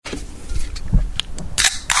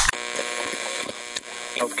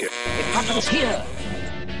Okay. It happens here,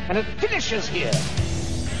 and it finishes here.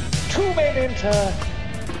 Two men enter,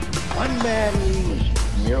 one man leaves.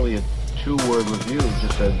 Nearly a 2-word review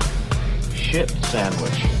just said, shit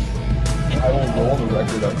sandwich. I will roll the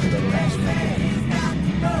record up to the next one.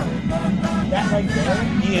 That right there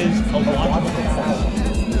is a logical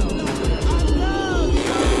fallacy.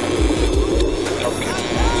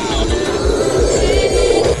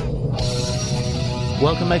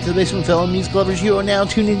 Welcome back to the Basement Film Music Lovers. You are now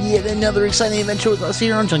tuned in to yet another exciting adventure with us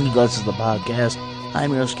here on Junkie Glasses, the podcast. I'm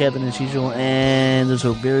your host, Kevin, as usual, and there's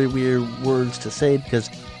a very weird words to say because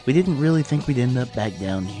we didn't really think we'd end up back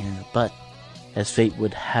down here, but as fate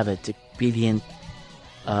would have it, expedient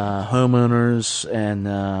homeowners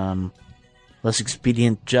and less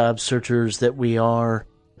expedient job searchers that we are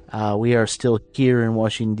still here in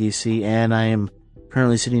Washington, D.C., and I am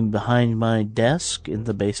currently sitting behind my desk in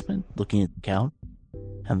the basement looking at the couch.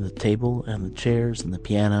 And the table, and the chairs, and the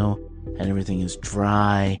piano, and everything is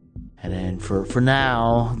dry. And then for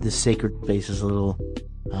now, this sacred space is a little,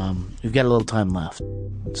 we've got a little time left.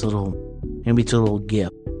 Maybe it's a little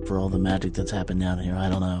gift for all the magic that's happened down here. I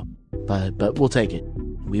don't know. But we'll take it.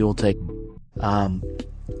 We will take it.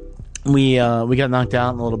 We got knocked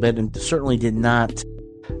out a little bit, and certainly did not,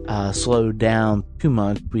 slow down too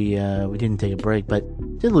much. We didn't take a break, but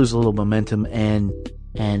did lose a little momentum, and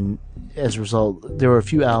as a result, there were a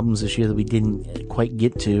few albums this year that we didn't quite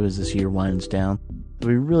get to as this year winds down.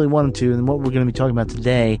 We really wanted to, and what we're going to be talking about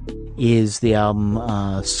today is the album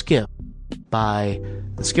Skiff by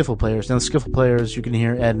the Skiffle Players. Now, the Skiffle Players, you can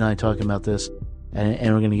hear Ed and I talking about this,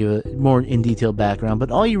 and we're going to give a more in-detail background,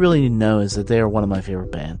 but all you really need to know is that they are one of my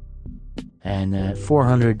favorite bands. And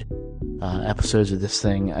 400 episodes of this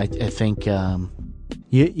thing, I think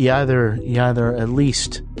you either at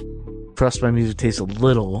least trust my music taste a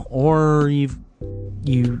little, or you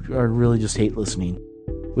are really just hate listening,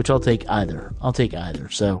 which I'll take either.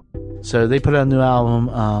 So they put out a new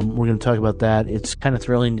album. We're going to talk about that. It's kind of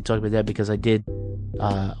thrilling to talk about that because I did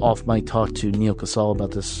off mic talk to Neil Casal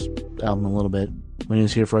about this album a little bit when he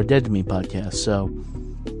was here for our Dead to Me podcast. So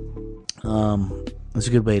it's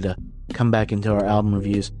a good way to come back into our album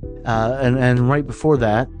reviews. And right before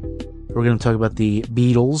that, we're going to talk about the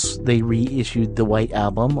Beatles. They reissued the White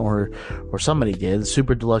Album, or somebody did, the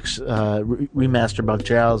Super Deluxe remaster by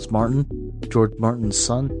George Martin's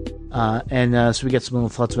son. So we got some little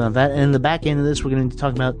thoughts about that. And in the back end of this, we're going to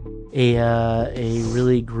talk about a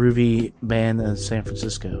really groovy band in San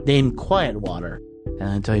Francisco named Quiet Water. And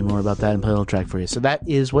I'll tell you more about that and play a little track for you. So that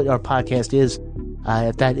is what our podcast is.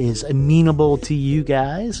 If that is amenable to you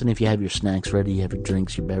guys, and if you have your snacks ready, you have your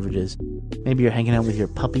drinks, your beverages, maybe you're hanging out with your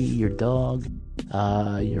puppy, your dog,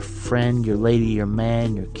 your friend, your lady, your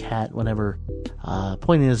man, your cat, whatever.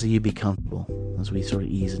 Point is that you be comfortable as we sort of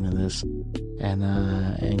ease into this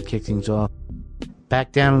and kick things off.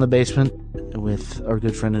 Back down in the basement with our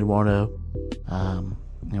good friend Eduardo. And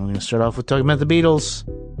we're going to start off with talking about the Beatles.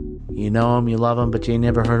 You know them, you love them, but you ain't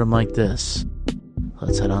never heard them like this.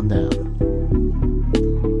 Let's head on down.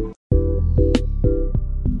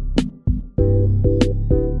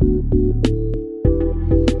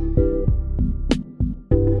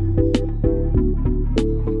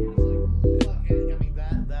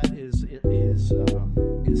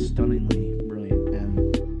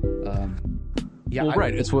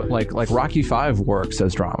 Right. It's what like Rocky V works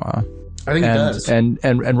as drama. I think it does.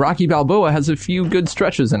 And Rocky Balboa has a few good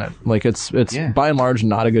stretches in it. Like it's by and large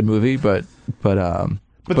not a good movie, but for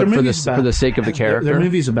the sake of the character, their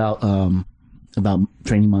movie's about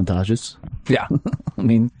training montages. Yeah, I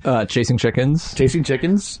mean, chasing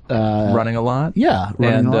chickens, running a lot. Yeah,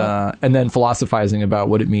 running a lot. And then philosophizing about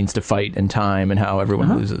what it means to fight and time and how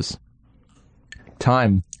everyone loses.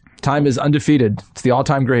 Time is undefeated. It's the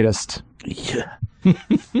all-time greatest. Yeah. Ready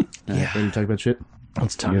to talk about shit?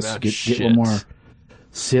 Let's talk about shit. Get one more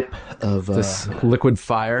sip of this liquid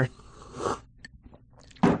fire.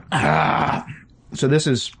 So this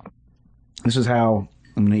is how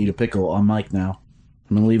I'm gonna eat a pickle on mic now.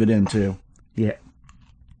 I'm gonna leave it in too. Yeah.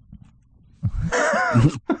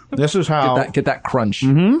 This is how get that crunch.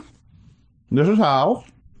 Mm-hmm. This is how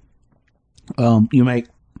you make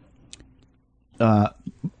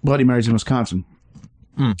Bloody Marys in Wisconsin,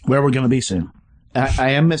 where we're gonna be soon. I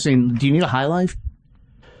am missing. Do you need a High Life?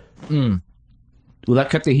 Will that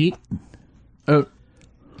cut the heat?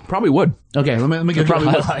 Probably would. Okay, let me get probably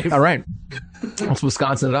High would. Life. All right, let's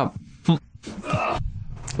Wisconsin it up.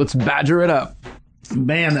 Let's badger it up.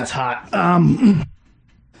 Man, that's hot.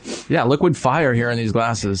 Yeah, liquid fire here in these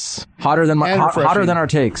glasses. Hotter than our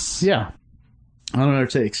takes. Yeah, hotter than our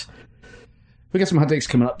takes. We got some hot takes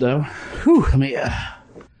coming up though. Whew, let me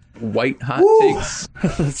white hot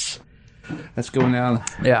takes. That's going down.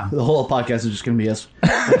 Yeah. The whole podcast is just going to be us.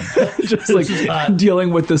 Just like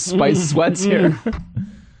dealing with the spice sweats here.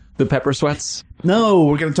 The pepper sweats. No,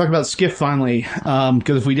 we're going to talk about Skiff finally.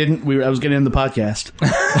 Because if we didn't, I was getting to end the podcast.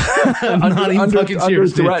 I'm not even fucking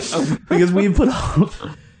serious. Because we put off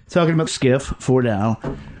talking about Skiff for now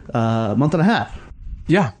a month and a half.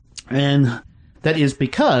 Yeah. And that is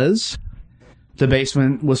because the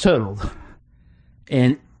basement was totaled.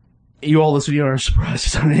 And you all listening are surprised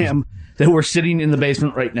as I am that we're sitting in the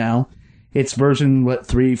basement right now. It's version,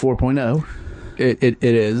 4.0? It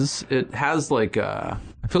is. It has like I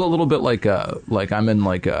feel a little bit like I'm in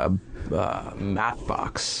like a math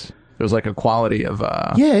box. There's like a quality of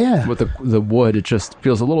with the wood. It just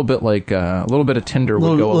feels a little bit like a little bit of Tinder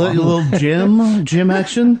would go along. A little gym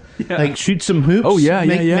action, like shoot some hoops. Oh yeah,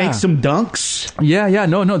 make some dunks. Yeah.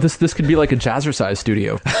 No. This could be like a jazzercise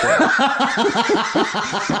studio for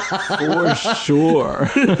sure.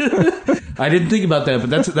 I didn't think about that, but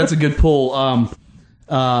that's a good pull.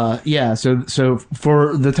 So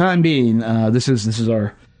for the time being, this is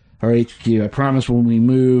our HQ. I promise when we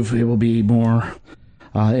move, it will be more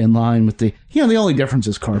in line with the only difference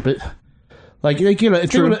is carpet. If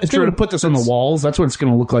they were to put this on the walls, that's what it's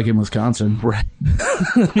going to look like in Wisconsin, right?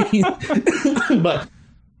 But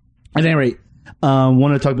at any rate,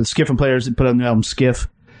 want to talk about Skiff and Players. They put out the album Skiff.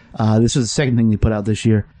 This is the second thing they put out this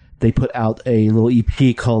year. They put out a little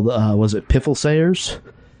EP called was it Piffle Sayers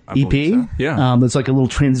EP? So. Yeah, it's like a little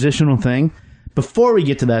transitional thing. Before we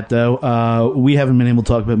get to that, though, we haven't been able to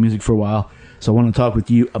talk about music for a while, so I want to talk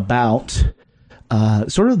with you about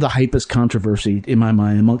sort of the hypest controversy in my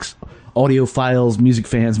mind amongst audiophiles, music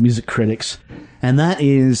fans, music critics, and that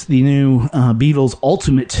is the new Beatles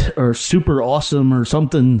Ultimate or Super Awesome or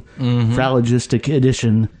something phallogistic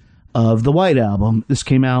edition of the White Album. This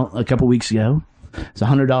came out a couple weeks ago. It's a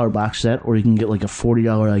 $100 box set, or you can get like a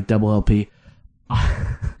 $40 like double LP.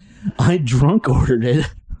 I drunk ordered it.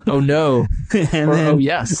 Oh no!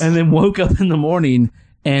 Yes, and then woke up in the morning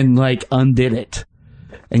and like undid it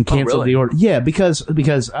and canceled the order. Yeah, because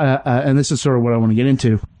and this is sort of what I want to get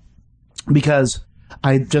into, because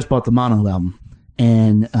I just bought the Mono album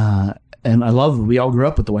and I love it. We all grew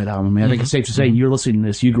up with the White Album. I mean, I think it's safe to say you're listening to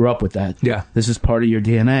this, you grew up with that. Yeah, this is part of your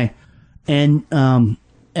DNA, and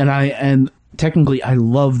technically I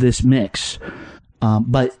love this mix,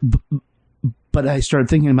 but I started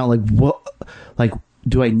thinking about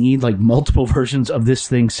do I need like multiple versions of this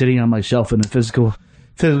thing sitting on my shelf in a physical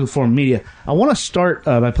form media? I want to start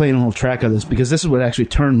by playing a little track of this, because this is what actually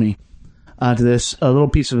turned me to this. A little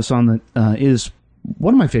piece of a song that is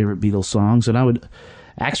one of my favorite Beatles songs, and I would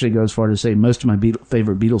actually go as far to say most of my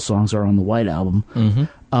favorite Beatles songs are on the White Album.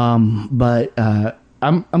 But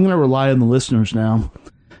I'm going to rely on the listeners now.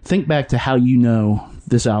 Think back to how you know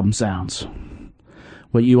this album sounds.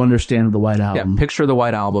 What you understand of the White Album. Yeah, picture the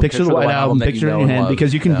White Album. Picture the White Album. Picture it in your hand,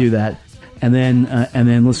 because you can do that. And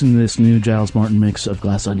then listen to this new Giles Martin mix of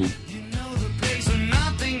Glass Onion.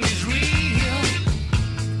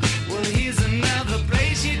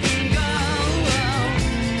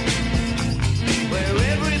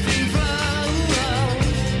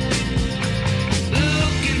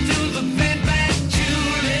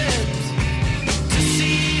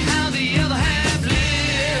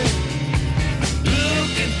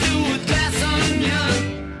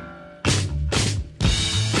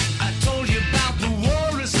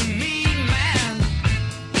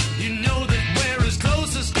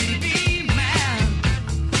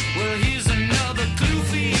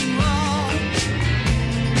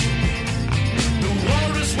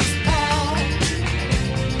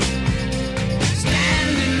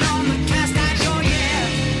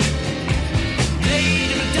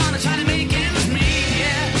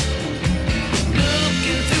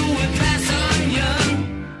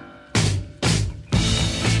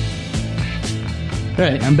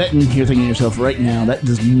 Right, I'm betting you're thinking to yourself right now, that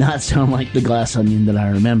does not sound like the Glass Onion that I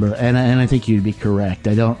remember, and I think you'd be correct.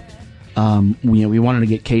 I don't. We wanted to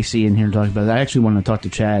get Casey in here and talk about it. I actually wanted to talk to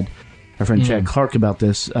Chad, our friend Chad Clark, about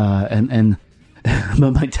this, and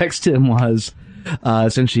but my text to him was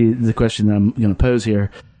essentially the question that I'm going to pose here.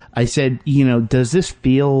 I said, does this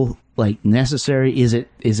feel like necessary? Is it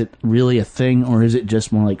really a thing, or is it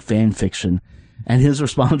just more like fan fiction? And his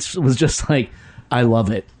response was just like, I love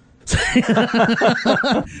it.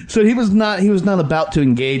 So he was not about to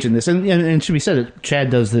engage in this, and should be said,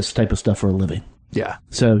 Chad does this type of stuff for a living. Yeah.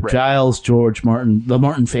 So right. Giles, George, Martin, the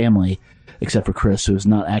Martin family, except for Chris, who is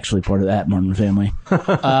not actually part of that Martin family,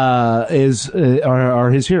 are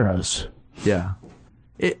his heroes. Yeah.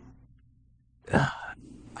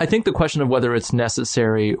 I think the question of whether it's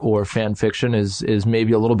necessary or fan fiction is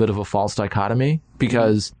maybe a little bit of a false dichotomy,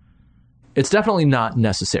 because it's definitely not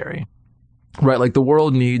necessary, right? Like, the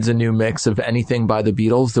world needs a new mix of anything by the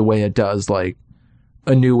Beatles the way it does, like,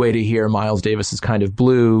 a new way to hear Miles Davis's Kind of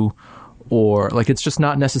Blue, or like, it's just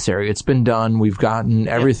not necessary. It's been done. We've gotten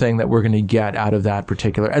everything that we're going to get out of that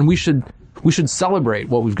particular, and we should celebrate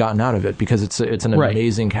what we've gotten out of it, because it's an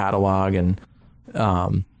amazing catalog, and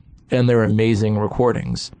they're amazing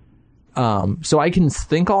recordings. So I can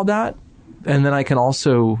think all that, and then I can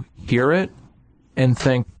also hear it and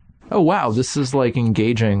think, oh wow, this is like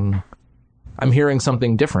engaging. I'm hearing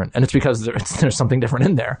something different, and it's because there's something different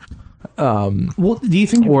in there. Well, do you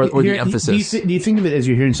think, or the emphasis? Do you think of it as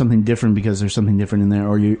you're hearing something different because there's something different in there,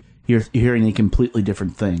 or you're hearing a completely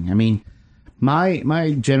different thing? I mean,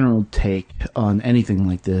 my general take on anything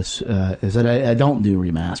like this is that I don't do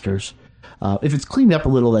remasters. If it's cleaned up a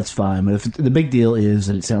little, that's fine. But if the big deal is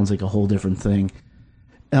that it sounds like a whole different thing,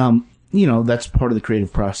 that's part of the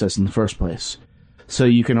creative process in the first place. So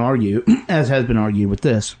you can argue, as has been argued with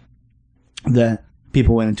this, that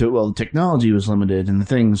people went into it, well, the technology was limited and the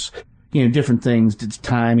things, different things, it's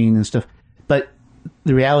timing and stuff. But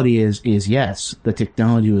the reality is yes, the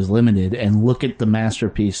technology was limited, and look at the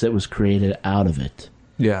masterpiece that was created out of it.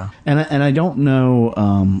 Yeah. And I don't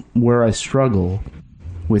know where I struggle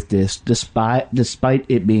with this, despite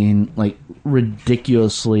it being like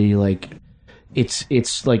ridiculously like it's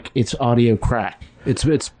audio crack.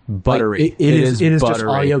 It's buttery. Like, it is buttery. Just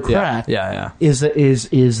audio crack. Yeah. Is that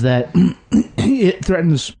it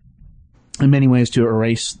threatens in many ways to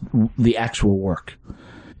erase the actual work,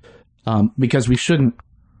 because we shouldn't,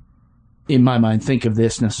 in my mind, think of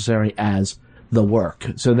this necessarily as the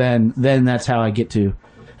work. So then that's how I get to,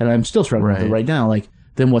 and I'm still struggling with it right now. Like,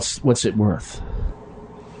 then what's it worth?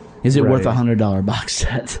 Is it worth $100 box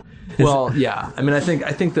set? Well, yeah. I mean, I think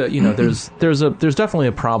that there's definitely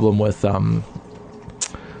a problem with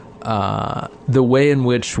the way in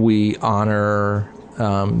which we honor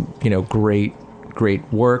great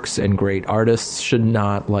works and great artists should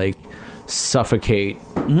not like suffocate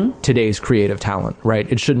today's creative talent,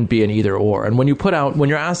 right? It shouldn't be an either or. And when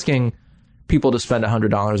you're asking people to spend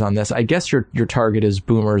 $100 on this, I guess your target is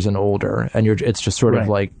boomers and older, and it's just sort of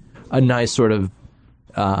like a nice sort of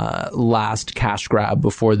last cash grab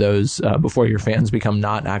before your fans become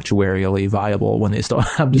not actuarially viable when they still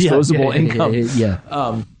have disposable income.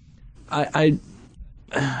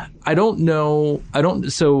 I don't know.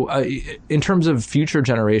 In terms of future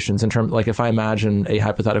generations, like if I imagine a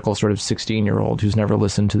hypothetical sort of 16-year-old who's never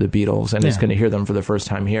listened to the Beatles and is going to hear them for the first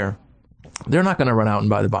time here, they're not going to run out and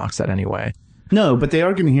buy the box set anyway. No, but they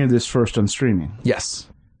are going to hear this first on streaming. Yes.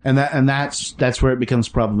 And that's where it becomes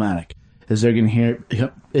problematic. Is they're going to hear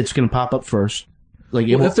it's going to pop up first. Like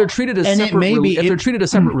if they're treated as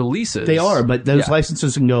separate releases, they are. But those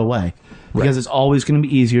licenses can go away because it's always going to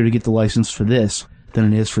be easier to get the license for this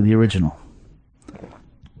than it is for the original.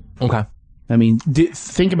 Okay. I mean,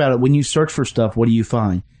 think about it. When you search for stuff, what do you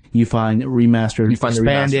find? You find remastered, you find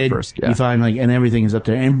expanded. The remastered first, You find and everything is up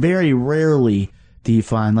there. And very rarely do you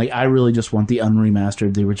find I really just want the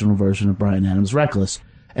unremastered, the original version of Bryan Adams' Reckless.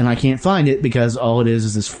 And I can't find it because all it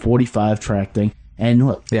is this 45 track thing. And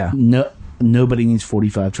look, nobody needs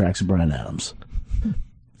 45 tracks of Bryan Adams.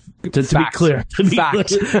 To be clear.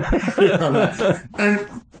 Fact.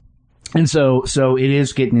 And so it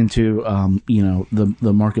is getting into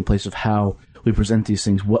the marketplace of how we present these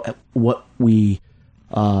things, what we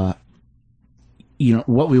what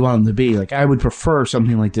we want them to be. Like, I would prefer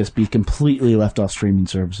something like this be completely left off streaming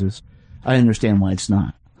services. I understand why it's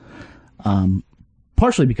not.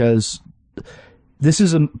 Partially because this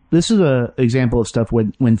is a example of stuff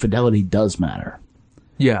when fidelity does matter.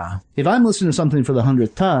 Yeah. If I'm listening to something for the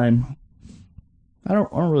 100th time, I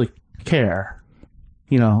don't really care.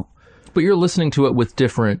 But you're listening to it with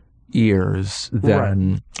different ears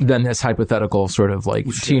than this hypothetical sort of like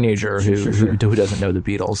teenager who doesn't know the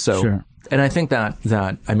Beatles. So, and I think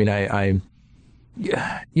that I mean I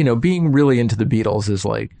being really into the Beatles is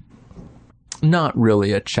like not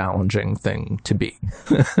really a challenging thing to be.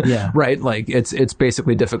 Right? Like it's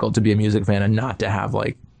basically difficult to be a music fan and not to have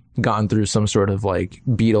like gone through some sort of like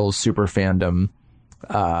Beatles super fandom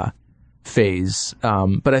phase.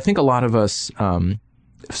 But I think a lot of us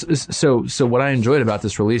so what I enjoyed about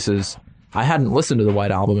this release is I hadn't listened to the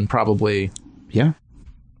White Album in probably 8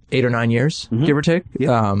 or 9 years, give or take.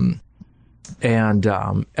 And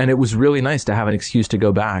it was really nice to have an excuse to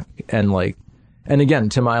go back and again,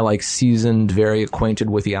 to my like seasoned, very acquainted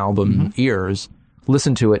with the album ears,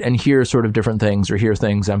 listen to it and hear sort of different things or hear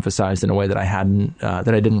things emphasized in a way that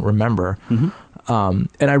I didn't remember. And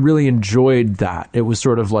I really enjoyed that. It was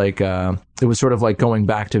sort of like going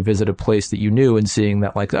back to visit a place that you knew and seeing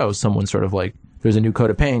that like, oh, someone sort of like, there's a new coat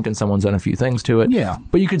of paint and someone's done a few things to it. Yeah.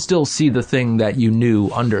 But you could still see the thing that you knew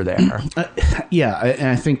under there. And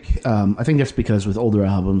I think that's because with older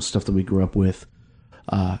albums, stuff that we grew up with,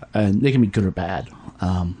 and they can be good or bad.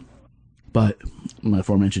 But my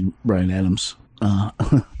aforementioned Bryan Adams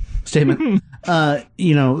statement,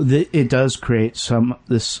 it does create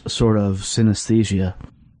this sort of synesthesia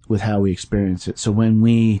with how we experience it. So when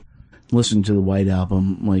we listen to the White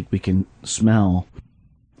Album, like we can smell,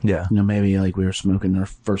 maybe like we were smoking our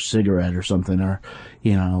first cigarette or something, or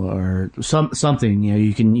something.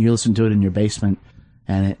 You listen to it in your basement,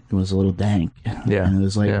 and it was a little dank. Yeah, and it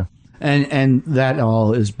was like, and that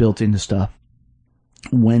all is built into stuff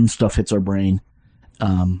when stuff hits our brain.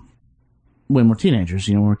 When we're teenagers,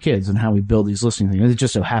 when we're kids, and how we build these listening things. It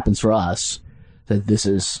just so happens for us that this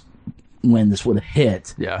is when this would have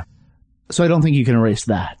hit. Yeah. So I don't think you can erase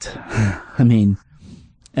that. I mean,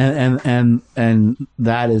 and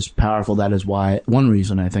that is powerful. That is one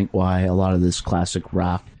reason I think why a lot of this classic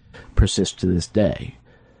rock persists to this day.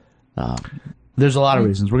 There's a lot of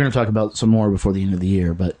reasons. We're going to talk about some more before the end of the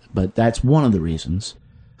year, but that's one of the reasons.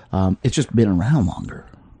 It's just been around longer.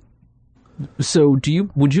 So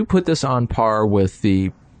would you put this on par with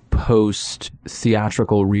the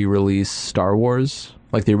post-theatrical re-release Star Wars,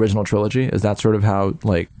 like the original trilogy? Is that sort of how,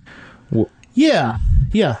 like... Yeah.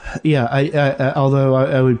 Although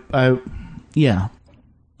I would.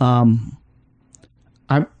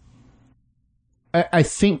 I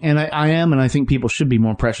think, and I am, and I think people should be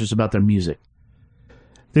more precious about their music.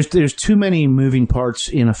 There's too many moving parts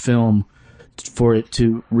in a film for it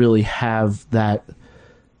to really have that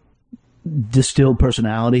distilled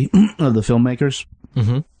personality of the filmmakers.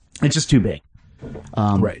 Mm-hmm. It's just too big.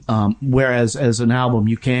 Right. Whereas as an album,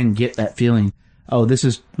 you can get that feeling. Oh, this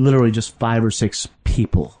is literally just 5 or 6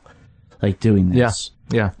 people like doing this.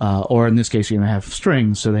 Yeah. Or in this case, you're going to have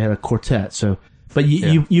strings, so they had a quartet. So, but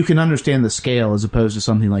you can understand the scale as opposed to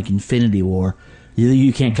something like Infinity War.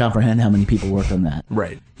 You can't comprehend how many people worked on that.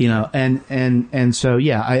 Right. And so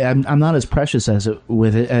I'm not as precious as it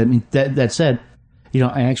with it. I mean, that said,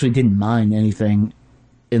 I actually didn't mind anything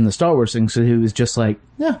in the Star Wars thing. So it was just like,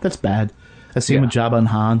 yeah, that's bad. I see him with Jabba and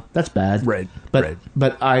Han. That's bad. Right.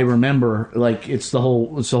 But I remember, like, it's the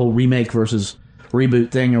whole remake versus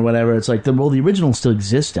reboot thing or whatever. It's like the original still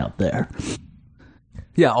exists out there.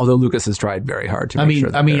 Yeah, although Lucas has tried very hard to make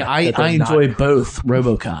sure that I enjoy both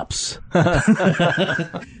RoboCops.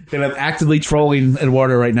 And I'm actively trolling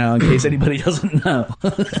Eduardo right now in case anybody doesn't know.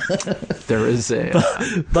 There is a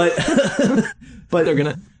but they're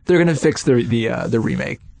gonna fix the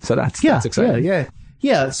remake. So that's exciting.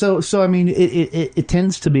 Yeah. So I mean it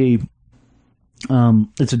tends to be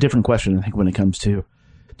it's a different question, I think, when it comes to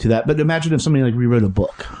that. But imagine if somebody like rewrote a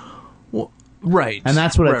book. Well, right. And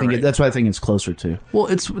that's what I think. That's what I think it's closer to. Well,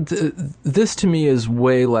 this to me is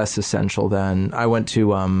way less essential than I went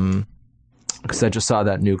to because I just saw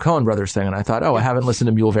that new Coen Brothers thing, and I thought, I haven't listened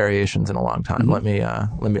to Mule Variations in a long time.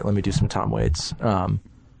 Mm-hmm. Let me do some Tom Waits.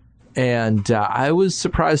 And I was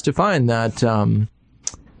surprised to find that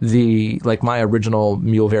my original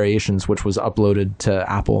Mule Variations, which was uploaded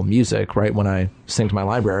to Apple Music, right when I synced my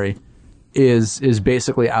library, is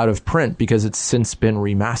basically out of print because it's since been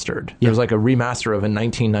remastered. Yep. There's like a remaster of a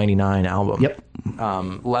 1999 album. Yep.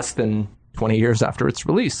 Less than 20 years after its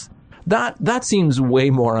release. That seems way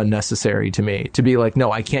more unnecessary to me, to be like,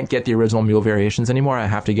 no, I can't get the original Mule Variations anymore. I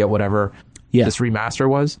have to get whatever this remaster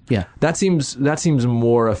was. Yeah. That seems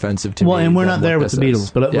more offensive to me. Well, and we're not there with the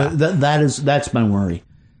Beatles, but that's my worry.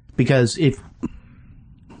 Because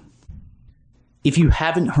if you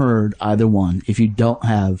haven't heard either one, if you don't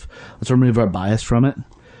have, let's remove our bias from it,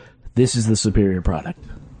 this is the superior product.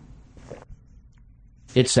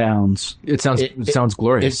 It sounds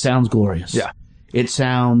glorious. It sounds glorious. Yeah. It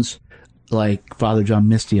sounds like Father John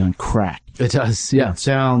Misty on crack. It does. Yeah. It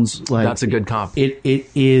sounds like that's a good comp.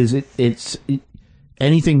 It's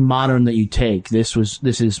anything modern that you take. This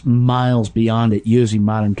is miles beyond it using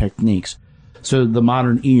modern techniques. So the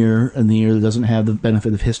modern ear and the ear that doesn't have the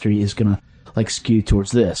benefit of history is going to like skew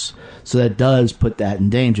towards this. So that does put that in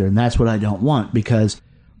danger. And that's what I don't want, because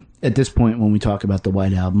at this point, when we talk about the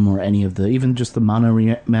White Album or any of even just the mono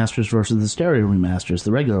remasters versus the stereo remasters,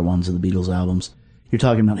 the regular ones of the Beatles albums, you're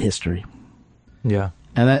talking about history. Yeah.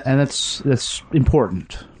 And that's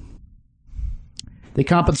important. They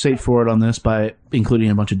compensate for it on this by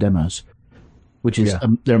including a bunch of demos, which is,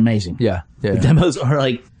 they're amazing. Yeah. The demos are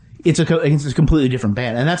like, it's a completely different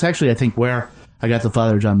band. And that's actually, I think, where I got the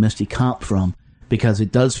Father John Misty comp from, because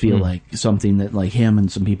it does feel like something that like him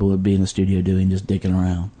and some people would be in the studio doing, just dicking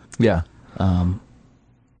around. Yeah.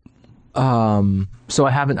 So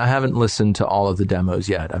I haven't listened to all of the demos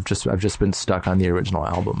yet. I've just been stuck on the original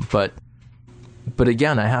album. But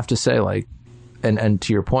again, I have to say, like, and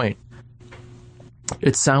to your point,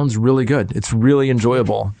 it sounds really good. It's really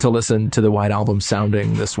enjoyable to listen to the White Album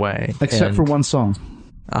sounding this way. Except for one song.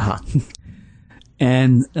 Uh-huh.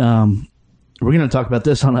 And we're going to talk about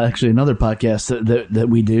this on actually another podcast that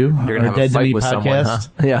we do. You're going to have a fight with someone, huh?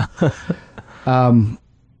 Yeah.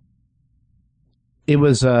 It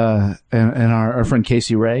was, and our friend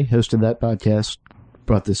Casey Ray hosted that podcast,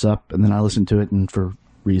 brought this up, and then I listened to it, and for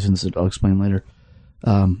reasons that I'll explain later,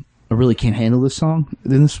 I really can't handle this song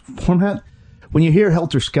in this format. When you hear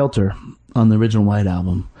Helter Skelter on the original White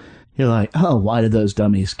Album, you're like, oh, why did those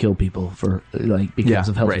dummies kill people because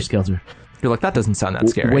of Helter Skelter? You're like, that doesn't sound that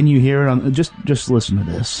scary. When you hear it on, just listen to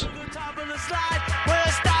this.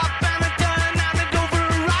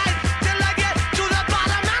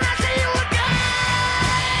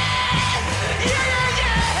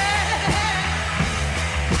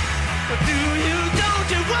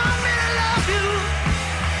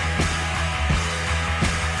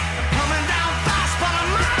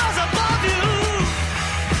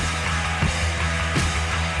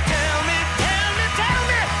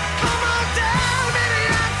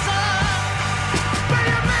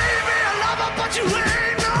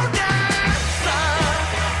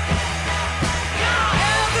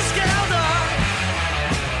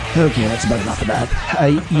 Okay, that's about enough of that.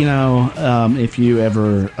 If you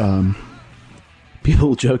ever,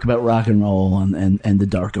 people joke about rock and roll and the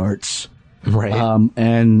dark arts, right?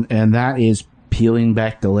 And that is peeling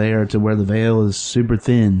back the layer to where the veil is super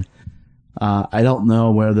thin. I don't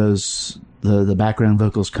know where the background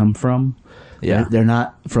vocals come from. Yeah, they're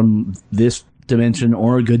not from this dimension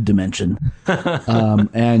or a good dimension.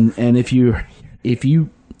 And if you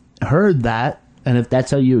heard that, and if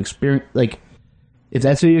that's how you experience, if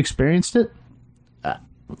that's how you experienced it,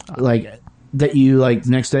 that you the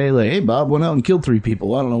next day, hey, Bob went out and killed 3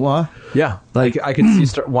 people. I don't know why. Yeah, I could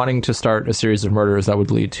see wanting to start a series of murders that would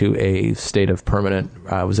lead to a state of permanent.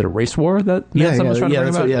 Was it a race war that? That's what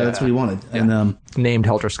he wanted, yeah. And named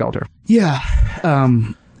Helter Skelter. Yeah,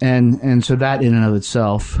 and so that in and of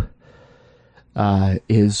itself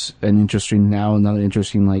is another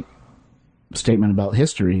interesting statement about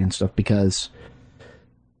history and stuff, because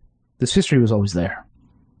this history was always there.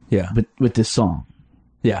 Yeah. But with this song.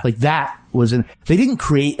 Yeah. That was they didn't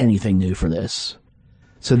create anything new for this.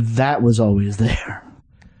 So that was always there.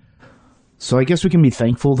 So I guess we can be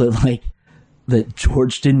thankful that that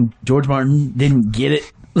George Martin didn't get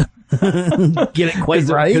it quite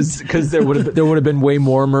right. Because there would have been way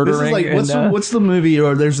more murdering. This is what's the movie,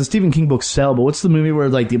 or there's a Stephen King book, Cell, but what's the movie where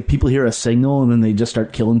the people hear a signal and then they just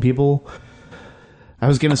start killing people? I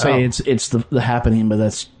was going to say it's the Happening, but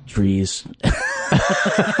that's trees.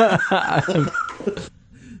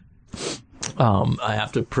 I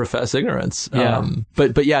have to profess ignorance. Yeah.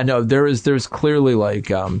 But yeah, no, there's clearly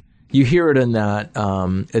you hear it in that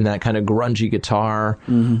kind of grungy guitar.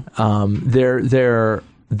 Mm-hmm.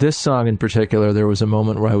 This song in particular, there was a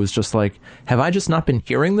moment where I was just like, have I just not been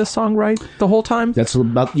hearing this song right the whole time? That's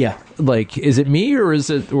about, yeah. Is it me, or was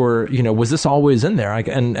this always in there?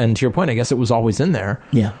 And to your point, I guess it was always in there.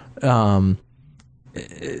 Yeah.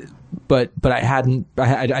 But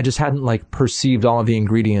I just hadn't perceived all of the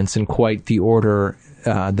ingredients in quite the order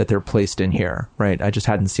that they're placed in here, right? I just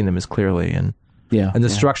hadn't seen them as clearly, and the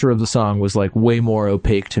structure of the song was way more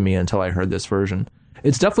opaque to me until I heard this version.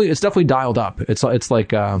 It's definitely dialed up. It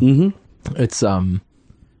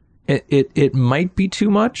might be too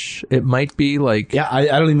much. It might be I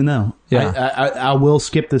don't even know. Yeah. I will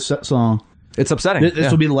skip this song. It's upsetting. This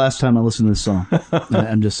will be the last time I listen to this song.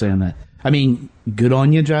 I'm just saying that. I mean, good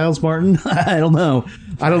on you, Giles Martin. I don't know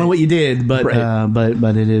what you did, but right.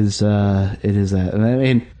 But it is that. And I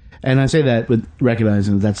mean, and I say that with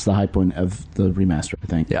recognizing that's the high point of the remaster, I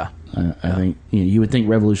think. Yeah. I think you would think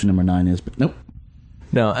Revolution number 9 is, but nope.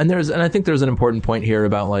 No, and I think there's an important point here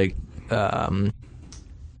about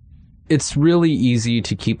it's really easy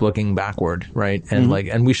to keep looking backward, right? And Mm-hmm.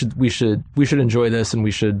 and we should enjoy this, and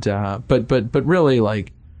we should but really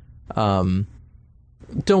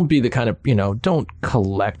don't be the kind of don't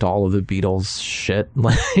collect all of the Beatles shit.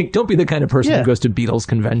 Don't be the kind of person who goes to Beatles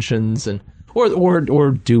conventions and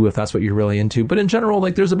or do if that's what you're really into. But in general,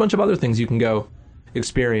 there's a bunch of other things you can go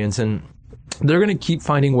experience, and they're going to keep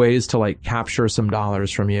finding ways to capture some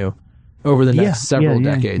dollars from you over the next several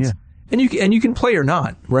decades. Yeah. And you can play or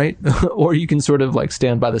not, right? Or you can sort of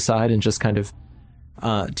stand by the side and just kind of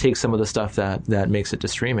take some of the stuff that makes it to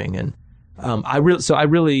streaming. And I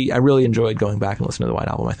really enjoyed going back and listening to the White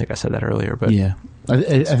Album. I think I said that earlier, but yeah,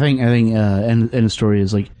 I think and the story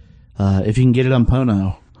is like, if you can get it on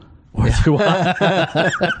Pono, worth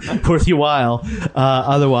your while.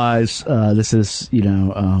 Otherwise, this is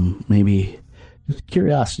maybe just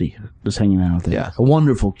curiosity, just hanging out there. Yeah, a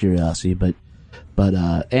wonderful curiosity, but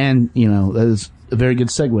and that is a very good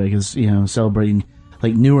segue because celebrating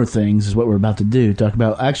like newer things is what we're about to do. Talk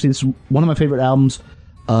about actually this is one of my favorite albums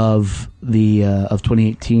of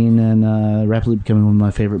 2018 and rapidly becoming one of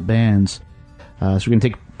my favorite bands. So we're gonna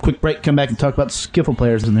take a quick break, come back and talk about Skiffle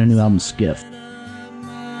Players and their new album Skiff.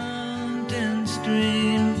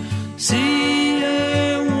 See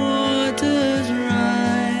her waters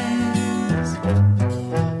rise.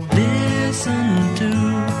 Listen to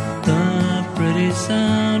the pretty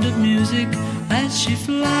sound of music as she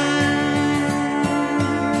flies.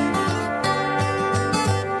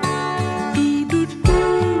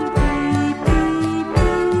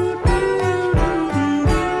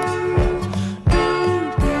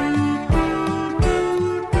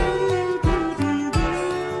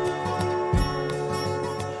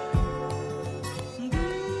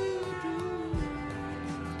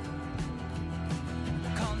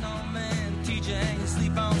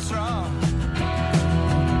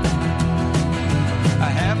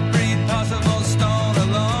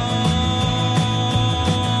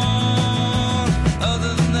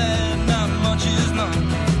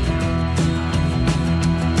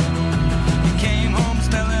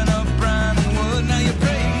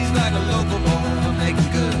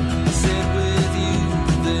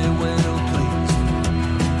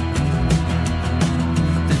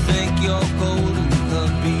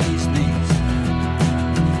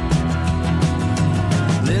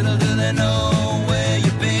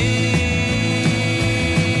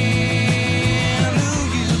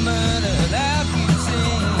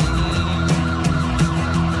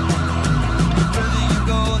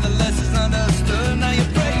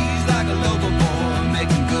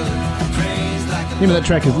 Name of that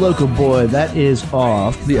track is Local Boy. That is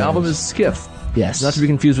off. The album is Skiff. Yes. Not to be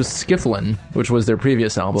confused with Skifflin, which was their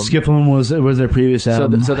previous album. Skifflin was their previous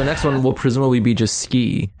album. So the next one will presumably be just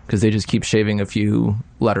Ski, because they just keep shaving a few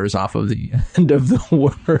letters off of the end of the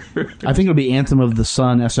word. I think it'll be Anthem of the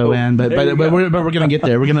Sun, S-O-N, but we're going to get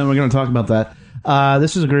there. We're going to talk about that.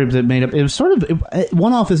 This is a group that made up, it was sort of,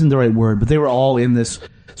 one-off isn't the right word, but they were all in this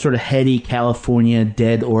sort of heady California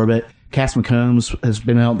dead orbit. Cass McCombs has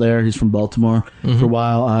been out there. He's from Baltimore for a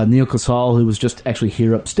while. Neil Casal, who was just actually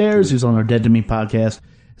here upstairs, who's on our Dead to Me podcast,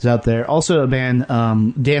 is out there. Also a band,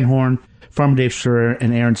 Dan Horn, Farmer Dave Schreier,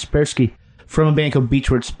 and Aaron Spersky from a band called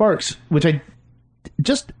Beachwood Sparks, which I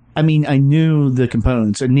knew the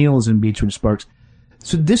components, and Neil is in Beachwood Sparks.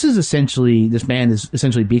 So this band is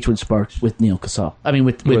essentially Beachwood Sparks with Neil Casal. I mean,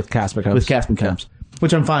 with Cass McCombs. With Cass McCombs,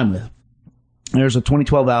 which I'm fine with. There's a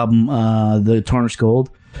 2012 album, The Tarnished Gold,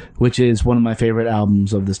 which is one of my favorite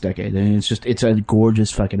albums of this decade. And it's a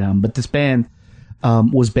gorgeous fucking album. But this band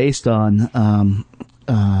was based on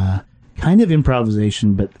kind of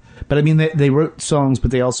improvisation, but I mean they wrote songs,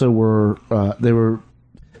 but they also were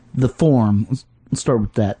the form. Let's start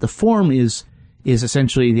with that. The form is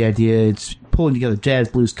essentially the idea. It's pulling together jazz,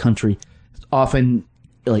 blues, country, often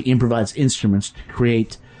like improvised instruments to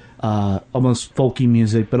create almost folky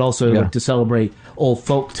music, but also like, to celebrate old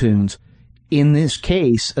folk tunes. In this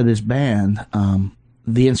case of this band,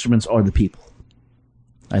 the instruments are the people,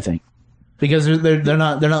 I think, because they're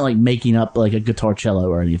not like making up like a guitar cello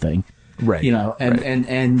or anything, right?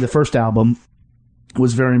 And the first album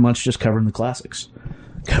was very much just covering the classics,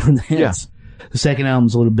 covering the hits. Yeah. The second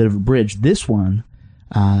album's a little bit of a bridge. This one,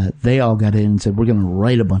 they all got in and said, we're going to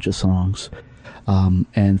write a bunch of songs.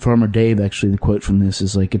 And Farmer Dave, actually, the quote from this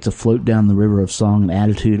is like, it's a float down the river of song, an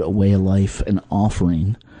attitude, a way of life, an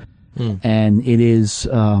offering. And it is,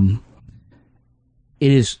 I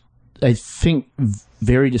think,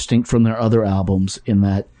 very distinct from their other albums in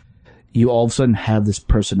that you all of a sudden have this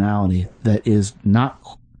personality that is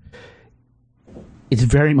not, it's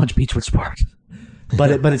very much Beachwood Sparks,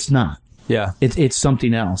 but it's not. Yeah. It's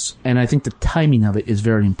something else. And I think the timing of it is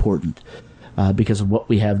very important, because of what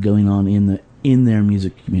we have going on in their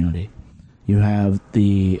music community. You have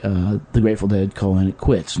the Grateful Dead calling it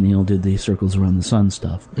quits. Neil did the Circles Around the Sun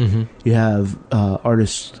stuff. Mm-hmm. You have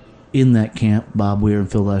artists in that camp, Bob Weir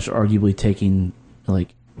and Phil Lesh, arguably taking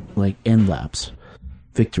like end laps,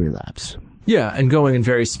 victory laps. Yeah, and going in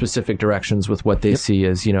very specific directions with what they see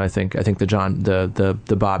as, I think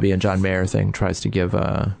the Bobby and John Mayer thing tries to give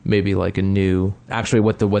maybe like a new, actually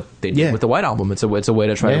what they did with the White Album. It's a way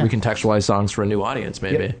to try to recontextualize songs for a new audience,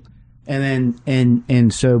 maybe. Yep. And then,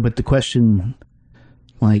 but the question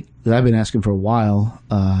like that I've been asking for a while,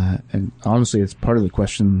 and honestly, it's part of the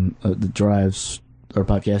question that drives our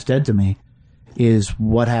podcast Dead to me, is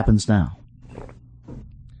what happens now.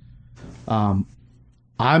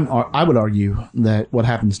 I would argue that what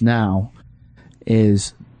happens now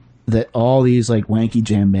is that all these like wanky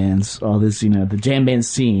jam bands, all this, the jam band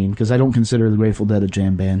scene, because I don't consider the Grateful Dead a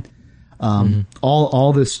jam band.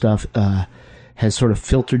 All this stuff has sort of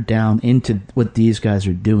filtered down into what these guys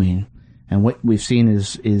are doing, and what we've seen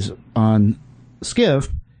is on Skiff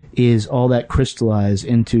is all that crystallized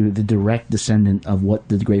into the direct descendant of what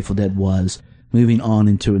the Grateful Dead was, moving on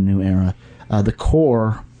into a new era. The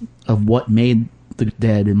core of what made the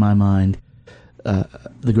Dead, in my mind,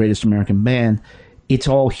 the greatest American band, it's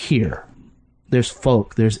all here. There's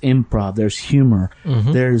folk, there's improv, there's humor,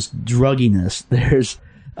 there's drugginess,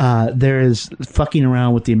 there is fucking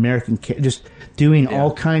around with the American, just doing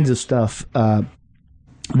all kinds of stuff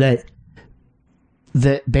that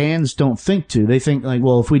bands don't think to. They think like,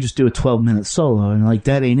 well, if we just do a 12-minute solo, and like,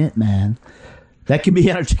 that ain't it, man. That can be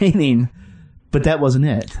entertaining, but that wasn't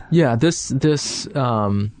it. Yeah, this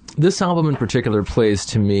album in particular plays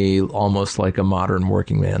to me almost like a modern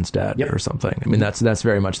Working Man's Dead or something. I mean, that's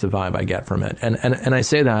very much the vibe I get from it. And I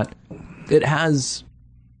say that it has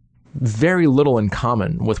very little in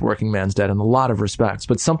common with Working Man's Dead in a lot of respects,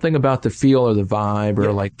 but something about the feel or the vibe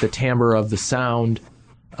or like the timbre of the sound,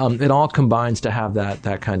 it all combines to have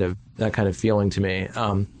that kind of feeling to me.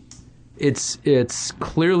 It's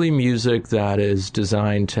clearly music that is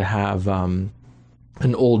designed to have an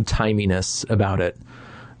old timiness about it.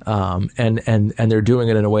 And they're doing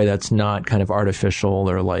it in a way that's not kind of artificial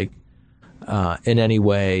or like in any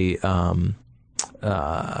way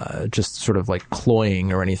just sort of like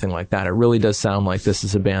cloying or anything like that. It really does sound like this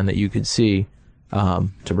is a band that you could see, to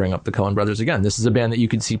bring up the Coen Brothers again, this is a band that you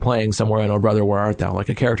could see playing somewhere in Oh Brother, Where Art Thou? Like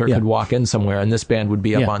a character could walk in somewhere and this band would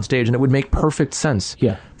be up on stage, and it would make perfect sense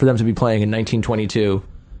for them to be playing in 1922.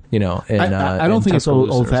 I don't think it's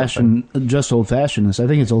old-fashioned, just old-fashionedness. I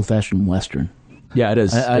think it's old-fashioned Western. Yeah, it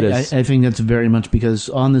is. I think that's very much because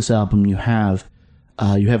on this album you have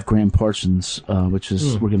Graham Parsons, which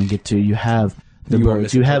is we're going to get to. You have the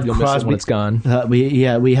Birds. You have Crosby. When it's gone.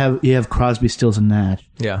 You have Crosby, Stills, and Nash.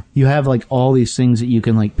 Yeah. You have like all these things that you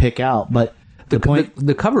can like pick out, but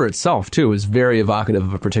the cover itself too is very evocative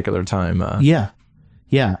of a particular time. Yeah.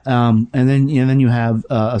 And then you have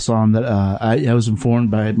a song that I was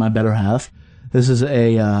informed by my better half. This is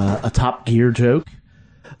a Top Gear joke.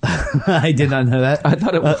 I did not know that. I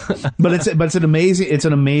thought it was, but it's an amazing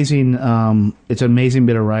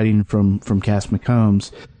bit of writing from Cass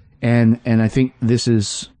McCombs, and I think this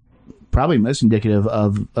is probably most indicative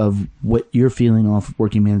of what you're feeling off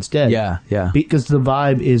Working Man's Dead. Yeah. Because the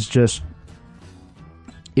vibe is just,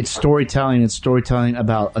 it's storytelling. It's storytelling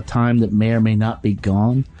about a time that may or may not be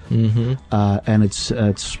gone, and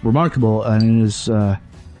it's remarkable. And it's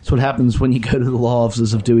what happens when you go to the law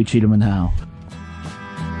offices of Dewey, Cheatham, and Howe.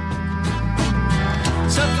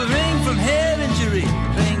 Suffering from head injury,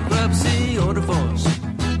 bankruptcy, or divorce.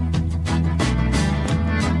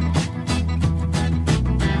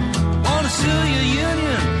 Want to sue your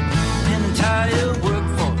union and entire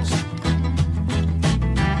workforce.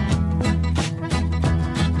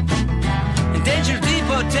 Endangered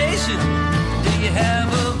deportation, do you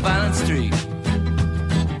have a violent streak?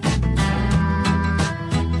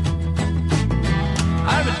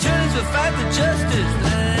 Our attorneys will fight for justice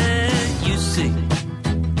that you seek.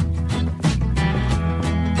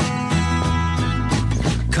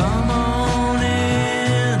 Come on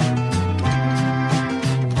in,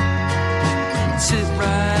 sit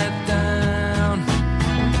right down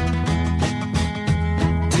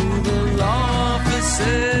to the law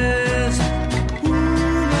offices.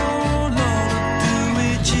 Ooh, Lord,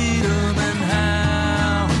 Dewey, Cheatham, and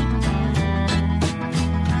Howe.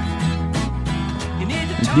 You need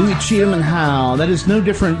to talk. Dewey, Cheatham, and Howe. That is no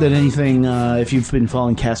different than anything. If you've been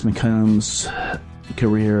following Cass McCombs'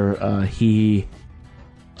 career, he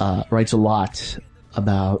writes a lot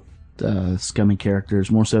about scummy characters,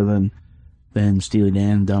 more so than Steely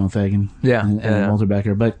Dan, Donald Fagen, and Walter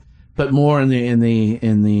Becker, but more in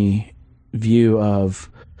the view of,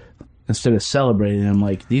 instead of celebrating them,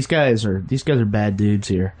 like these guys are bad dudes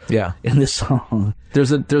here. Yeah, in this song,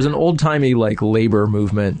 there's an old timey like labor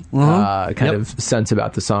movement kind of sense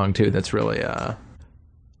about the song too. That's really and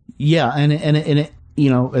it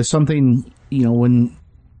as something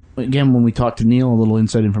when we talked to Neil, a little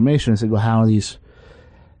inside information, I said, well, how do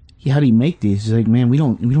you make these? He's like, man, we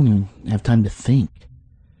don't even have time to think.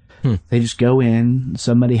 They just go in,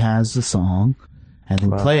 somebody has the song, and they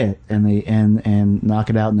play it, and they and knock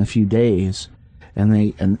it out in a few days.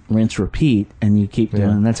 and rinse repeat, and you keep doing.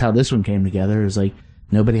 And that's how this one came together. Is like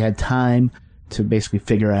nobody had time to basically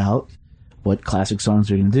figure out what classic songs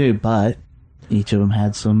they're going to do, but each of them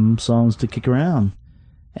had some songs to kick around.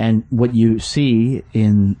 And what you see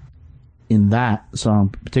in that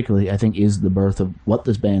song particularly, I think, is the birth of what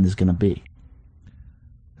this band is going to be.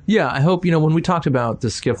 Yeah, I hope, when we talked about the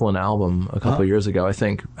Skifflin album a couple of years ago, I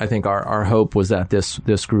think our hope was that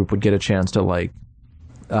this group would get a chance to like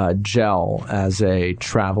gel as a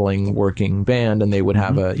traveling working band, and they would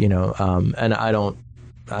have a, and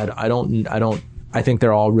I think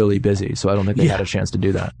they're all really busy, so I don't think they had a chance to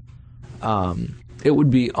do that. It would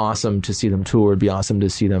be awesome to see them tour. It'd be awesome to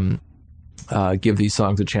see them give these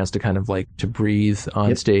songs a chance to kind of like to breathe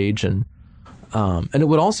on stage, and it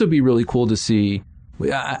would also be really cool to see.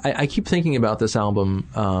 I keep thinking about this album.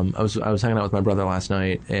 I was hanging out with my brother last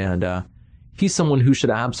night, and he's someone who should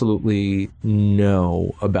absolutely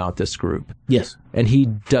know about this group. Yes, and he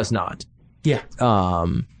does not. Yeah.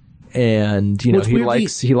 And he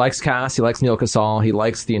likes Cass, he likes Neil Casal, he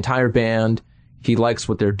likes the entire band. He likes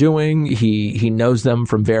what they're doing. He knows them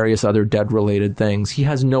from various other Dead-related things. He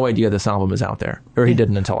has no idea this album is out there, or he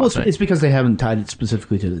didn't until last night. It's because they haven't tied it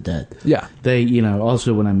specifically to the Dead. Yeah. They,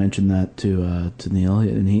 also when I mentioned that to Neil,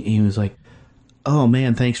 and he was like, "Oh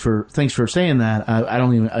man, thanks for saying that."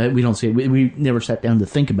 We don't see it. We never sat down to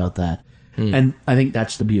think about that, and I think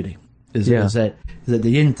that's the beauty is that they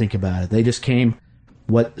didn't think about it. They just came.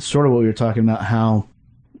 What we were talking about, how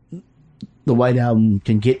the White Album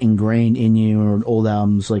can get ingrained in you, or old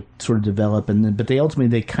albums like sort of develop, but they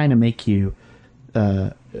ultimately kind of make you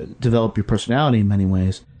develop your personality in many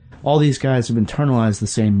ways. All these guys have internalized the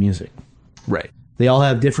same music. Right. They all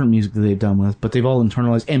have different music that they've done with, but they've all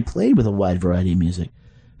internalized and played with a wide variety of music.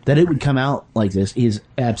 That it would come out like this is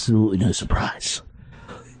absolutely no surprise.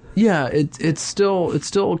 Yeah, it's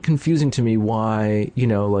still confusing to me why,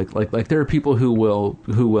 like there are people who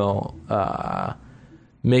will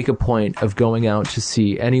make a point of going out to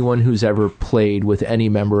see anyone who's ever played with any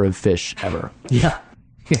member of Phish ever. Yeah.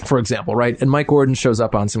 For example, right? And Mike Gordon shows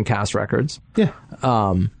up on some Cass records. Yeah.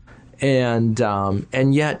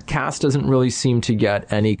 And yet Cass doesn't really seem to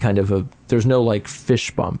get any kind of there's no like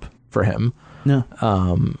Phish bump for him. No.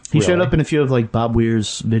 He showed up in a few of like Bob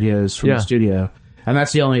Weir's videos from the studio. And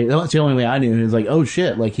that's the only way I knew. It was like, oh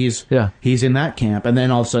shit, like he's in that camp, and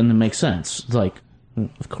then all of a sudden it makes sense. It's like,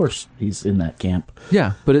 of course he's in that camp.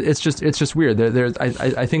 Yeah, but it's just weird.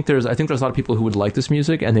 I think there's a lot of people who would like this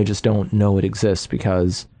music, and they just don't know it exists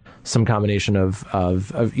because some combination of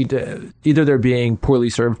either they're being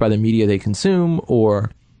poorly served by the media they consume,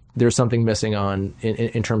 or there's something missing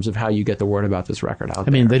in terms of how you get the word about this record out there.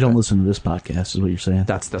 I mean, they don't listen to this podcast, is what you're saying.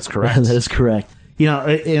 That's correct. That is correct.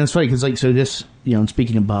 And it's funny because, like, so this,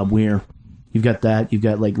 speaking of Bob Weir, you've got that. You've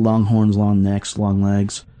got, like, long horns, long necks, long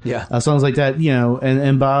legs. Yeah. Songs like that,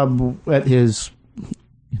 and Bob, at his,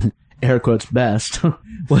 air quotes, best,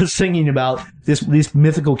 was singing about this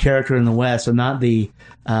mythical character in the West, and not the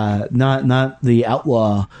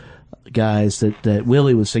outlaw guys that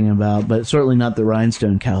Willie was singing about, but certainly not the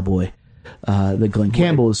rhinestone cowboy that Glenn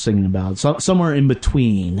Campbell was singing about. So, somewhere in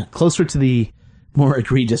between, closer to the more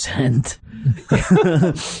egregious end.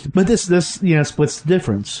 But this splits the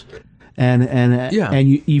difference, and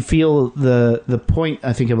you feel the point,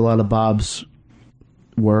 I think, of a lot of Bob's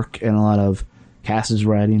work and a lot of Cass's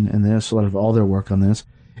writing and this, a lot of all their work on this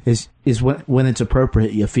is when it's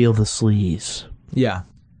appropriate, you feel the sleaze. Yeah.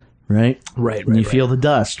 Right. You feel the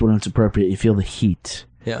dust when it's appropriate. You feel the heat.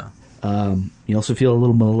 Yeah. You also feel a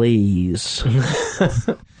little malaise.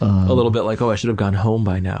 A little bit like, I should have gone home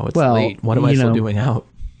by now. It's late. What am I still doing out?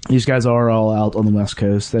 These guys are all out on the West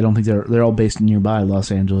Coast. I don't think they're all based in nearby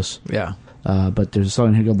Los Angeles. Yeah. But there's a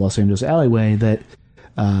song here called Los Angeles Alleyway that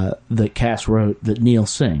Cass wrote that Neil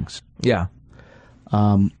sings. Yeah.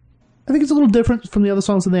 I think it's a little different from the other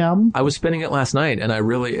songs in the album. I was spinning it last night, and it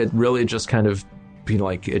really just kind of,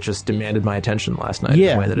 it just demanded my attention last night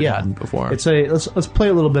in a way that it hadn't before. Let's play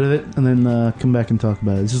a little bit of it and then come back and talk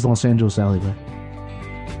about it. This is Los Angeles Alleyway.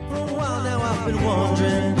 For a while now I've been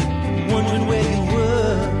wondering where you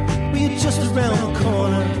were. Were you just around the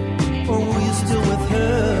corner, or were you still with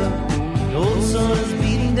her? The old sun is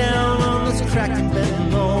beating down on this cracked and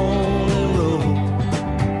bent lonely road.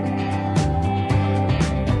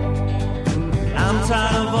 I'm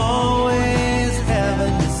tired of always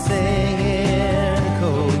having to sing in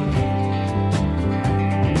code.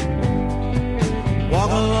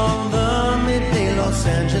 Walk along the midday Los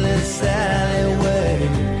Angeles alleyway.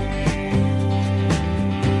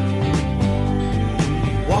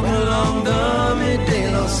 Walking along the midday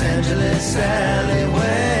Los Angeles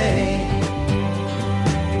alleyway.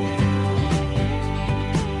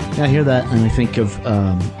 I hear that, and I think of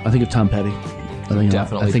Tom Petty.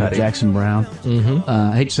 Definitely I think Petty. of Jackson Brown. Mm-hmm.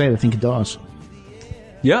 I hate to say it, I think of Dawes.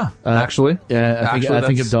 Yeah, actually. Yeah, I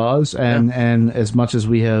think of Dawes, and as much as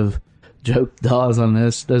we have joked Dawes on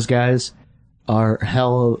this, those guys are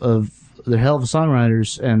hell of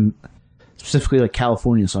songwriters, and specifically like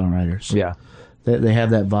California songwriters. Yeah, they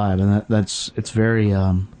have that vibe, and it's very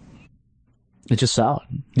it's just solid.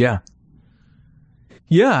 Yeah.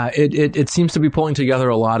 Yeah, it seems to be pulling together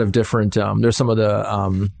a lot of different. There's some of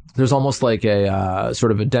the. There's almost like a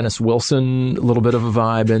sort of a Dennis Wilson, a little bit of a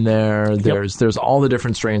vibe in there. There's all the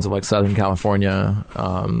different strains of like Southern California,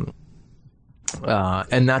 and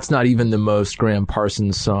that's not even the most Graham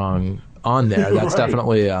Parsons song on there. That's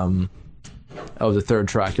definitely the third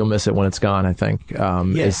track. You'll miss it when it's gone. I think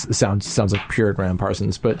sounds like pure Graham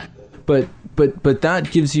Parsons, but that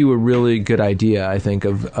gives you a really good idea, I think,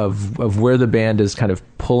 of where the band is kind of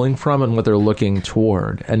pulling from and what they're looking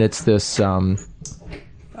toward. And it's this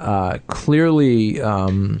clearly it's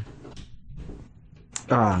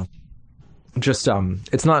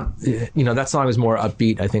not, that song is more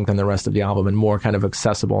upbeat, I think, than the rest of the album, and more kind of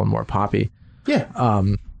accessible and more poppy. Yeah.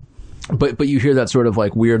 But you hear that sort of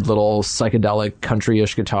like weird little psychedelic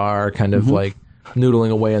country-ish guitar kind of like noodling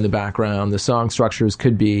away in the background. The song structures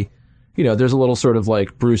could be, there's a little sort of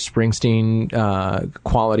like Bruce Springsteen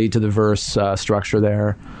quality to the verse structure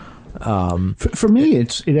there. For me,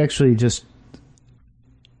 it actually just,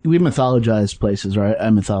 we mythologize places, right? I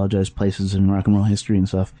mythologize places in rock and roll history and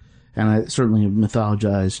stuff, and I certainly have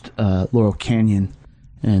mythologized Laurel Canyon,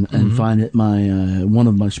 and find it my one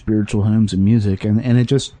of my spiritual homes in music, and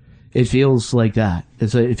it feels like that.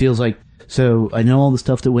 It feels like, so I know all the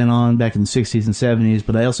stuff that went on back in the 60s and 70s,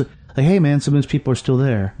 but I also like, hey man, some of those people are still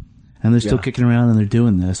there, and they're still kicking around, and they're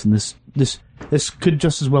doing this, and this could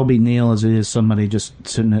just as well be Neil as it is somebody just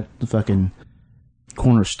sitting at the fucking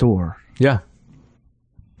corner store. Yeah.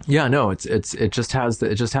 Yeah, no, it just has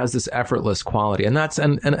this effortless quality, and that's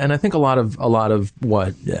and I think a lot of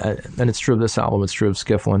what, and it's true of this album, it's true of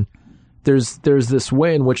Skifflin. There's this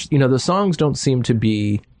way in which the songs don't seem to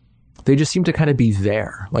be, they just seem to kind of be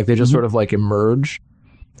there, like they just sort of like emerge,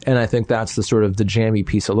 and I think that's the sort of the jammy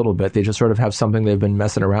piece a little bit. They just sort of have something they've been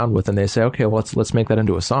messing around with, and they say, okay, well let's make that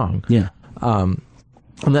into a song. Yeah. And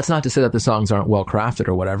that's not to say that the songs aren't well crafted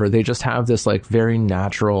or whatever. They just have this like very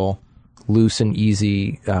natural, loose and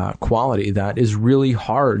easy quality that is really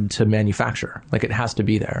hard to manufacture. Like it has to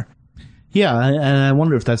be there. Yeah, and I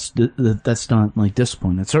wonder if that's not like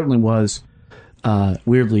Discipline. It certainly was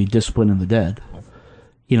weirdly Discipline in the Dead.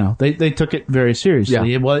 They took it very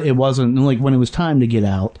seriously. Yeah. It wasn't like when it was time to get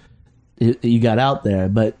out, you got out there,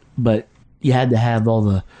 but you had to have all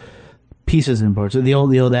the pieces in parts. The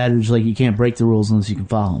old adage, like, you can't break the rules unless you can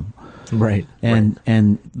follow them. Right. And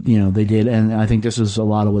they did, and I think this is a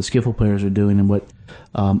lot of what Skiffle players are doing, and what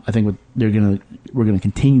I think what we're gonna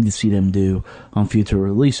continue to see them do on future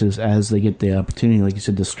releases as they get the opportunity, like you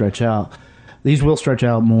said, to stretch out. These will stretch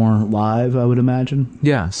out more live, I would imagine.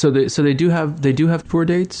 Yeah. So they do have tour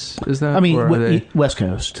dates. Is that? I mean, West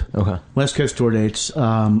Coast. Okay. West Coast tour dates.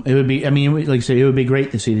 It would be. I mean, like you say, it would be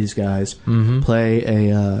great to see these guys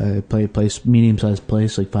play a place, medium-sized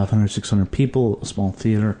place, like 500, 600 people, a small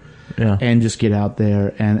theater. Yeah. And just get out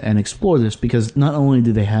there and explore this, because not only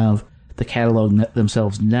do they have the catalog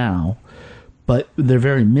themselves now, but their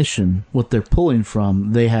very mission, what they're pulling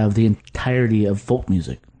from, they have the entirety of folk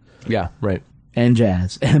music. Yeah, right. And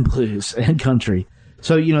jazz and blues and country.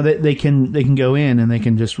 So, they can go in and they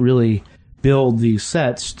can just really build these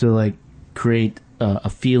sets to like create a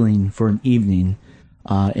feeling for an evening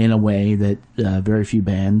in a way that very few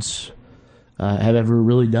bands have ever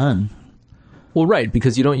really done. Well, right,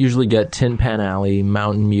 because you don't usually get Tin Pan Alley,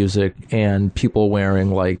 mountain music, and people wearing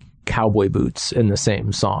like cowboy boots in the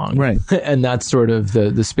same song, right? And that's sort of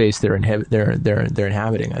the space they're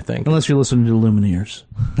inhabiting, I think. Unless you're listening to the Lumineers,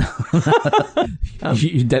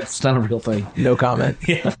 that's not a real thing. No comment.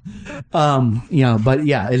 Yeah, but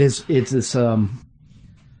yeah, it is. It's this.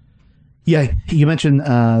 Yeah, you mentioned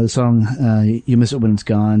the song "You Miss It When It's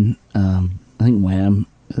Gone." I think Wham.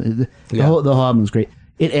 The whole album is great.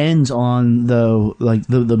 It ends on, though, like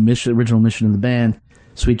the original mission of the band,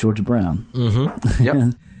 Sweet Georgia Brown. Mm-hmm.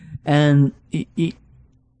 Yep. And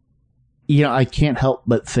I can't help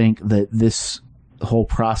but think that this whole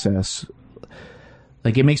process,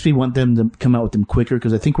 like, it makes me want them to come out with them quicker,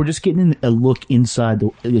 because I think we're just getting a look inside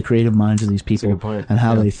the creative minds of these people and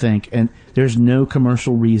how they think. And there's no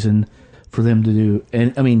commercial reason for them to do,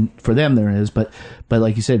 and I mean, for them there is, but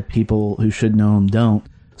like you said, people who should know them don't.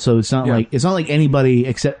 So it's not like anybody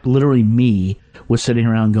except literally me was sitting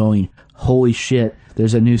around going, holy shit,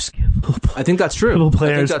 there's a new skiffle. I think that's true. Skiffle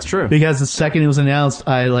players. I think that's true. Because the second it was announced,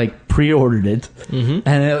 I like pre-ordered it,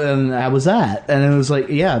 and that was that. And it was like,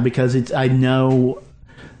 yeah, because I know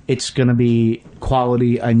it's going to be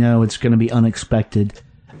quality. I know it's going to be unexpected,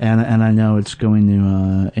 and I know it's going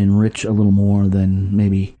to enrich a little more than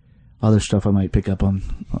maybe other stuff I might pick up on.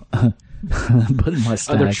 But in my stacks.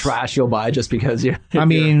 Other trash you'll buy just because you. I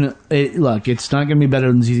mean, look, it's not going to be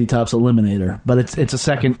better than ZZ Top's Eliminator, but it's a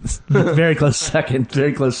second, very close second.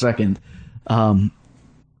 But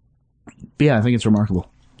yeah, I think it's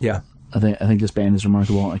remarkable. Yeah, I think this band is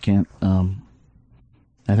remarkable. I can't.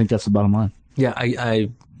 I think that's the bottom line. Yeah,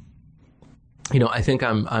 I think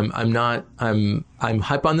I'm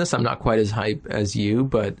hype on this. I'm not quite as hype as you,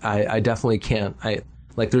 but I definitely can't.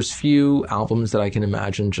 There's few albums that I can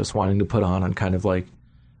imagine just wanting to put on kind of like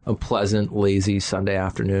a pleasant, lazy Sunday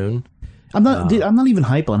afternoon. I'm not, dude, I'm not even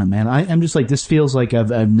hype on it, man. I'm just like, this feels like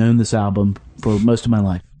I've known this album for most of my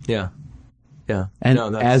life. Yeah. Yeah. And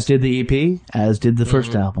as did the EP, as did the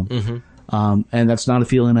first album. Mm-hmm. And that's not a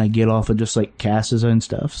feeling I get off of just like Cass's own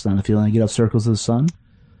stuff. It's not a feeling I get off Circles of the Sun.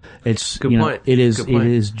 It's, Good point. It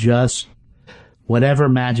is just whatever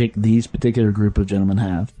magic these particular group of gentlemen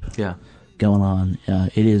have. Yeah. Going on,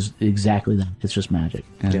 it is exactly that. It's just magic,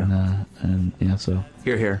 and so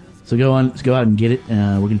here. So go out and get it.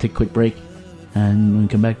 We're gonna take a quick break, and when we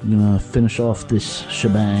come back, we're gonna finish off this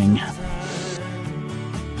shebang.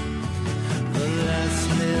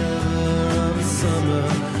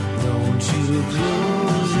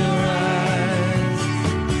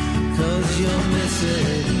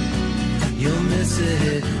 You'll miss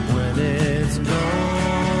it when it's gone.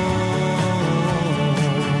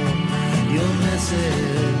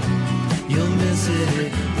 You'll miss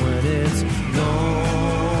it when it's gone.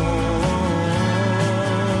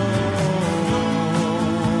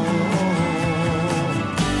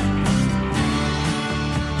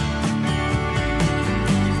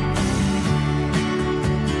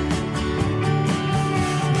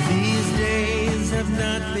 These days have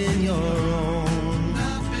not been your own.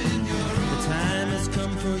 The time has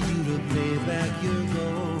come for you to pay back your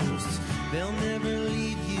ghosts. They'll never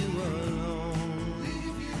leave you alone.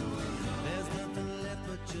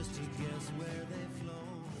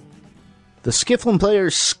 The Skifflin'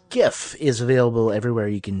 Players Skiff is available everywhere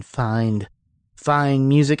you can find fine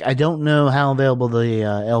music. I don't know how available the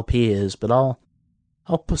LP is, but I'll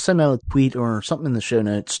send out a tweet or something in the show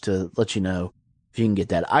notes to let you know if you can get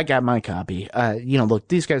that. I got my copy. Look,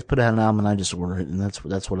 these guys put out an album and I just ordered it, and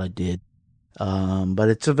that's what I did. But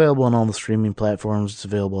it's available on all the streaming platforms. It's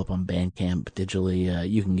available up on Bandcamp digitally.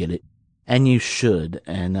 You can get it, and you should.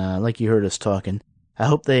 And like you heard us talking, I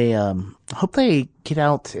hope they get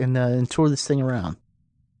out and tour this thing around.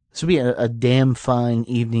 This would be a damn fine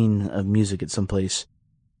evening of music at some place.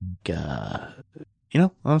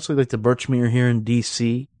 Honestly, like the Birchmere here in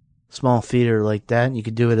D.C., small theater like that. You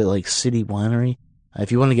could do it at like City Winery.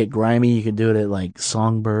 If you want to get grimy, you could do it at like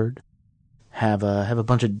Songbird. Have a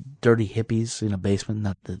bunch of dirty hippies in a basement.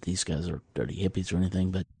 Not that these guys are dirty hippies or anything,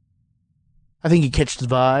 but I think you catch the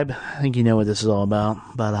vibe. I think you know what this is all about.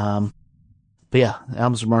 But yeah, the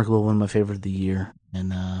album's remarkable, one of my favorite of the year.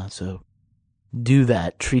 And so do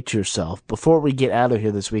that. Treat yourself. Before we get out of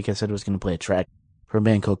here this week, I said I was going to play a track from a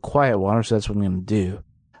band called Quiet Water, so that's what I'm going to do.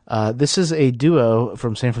 This is a duo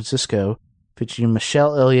from San Francisco featuring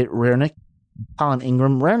Michelle Elliott Rarick, Colin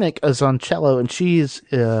Ingram. Rarick is on cello, and she's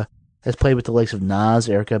has played with the likes of Nas,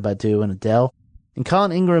 Erykah Badu, and Adele. And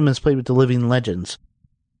Colin Ingram has played with the Living Legends.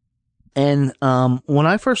 And when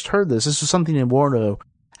I first heard this is something Eduardo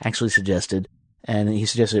actually suggested, and he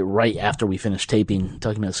suggested it right after we finished taping,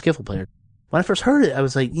 talking about Skiffle Player. When I first heard it, I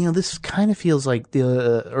was like, this kind of feels like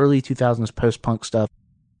the early 2000s post-punk stuff,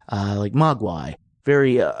 like Mogwai.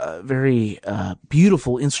 Very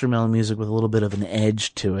beautiful instrumental music with a little bit of an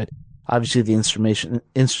edge to it. Obviously, the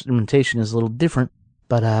instrumentation is a little different,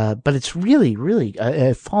 but it's really, really,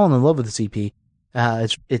 I've fallen in love with this EP.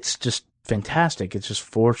 It's just fantastic. It's just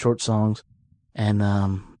 4 short songs, and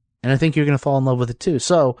I think you're going to fall in love with it too.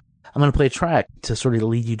 So I'm going to play a track to sort of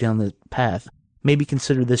lead you down the path. Maybe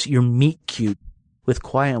consider this your meet cute with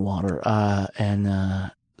Quiet Water.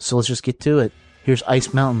 So let's just get to it. Here's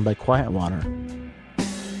Ice Mountain by Quiet Water.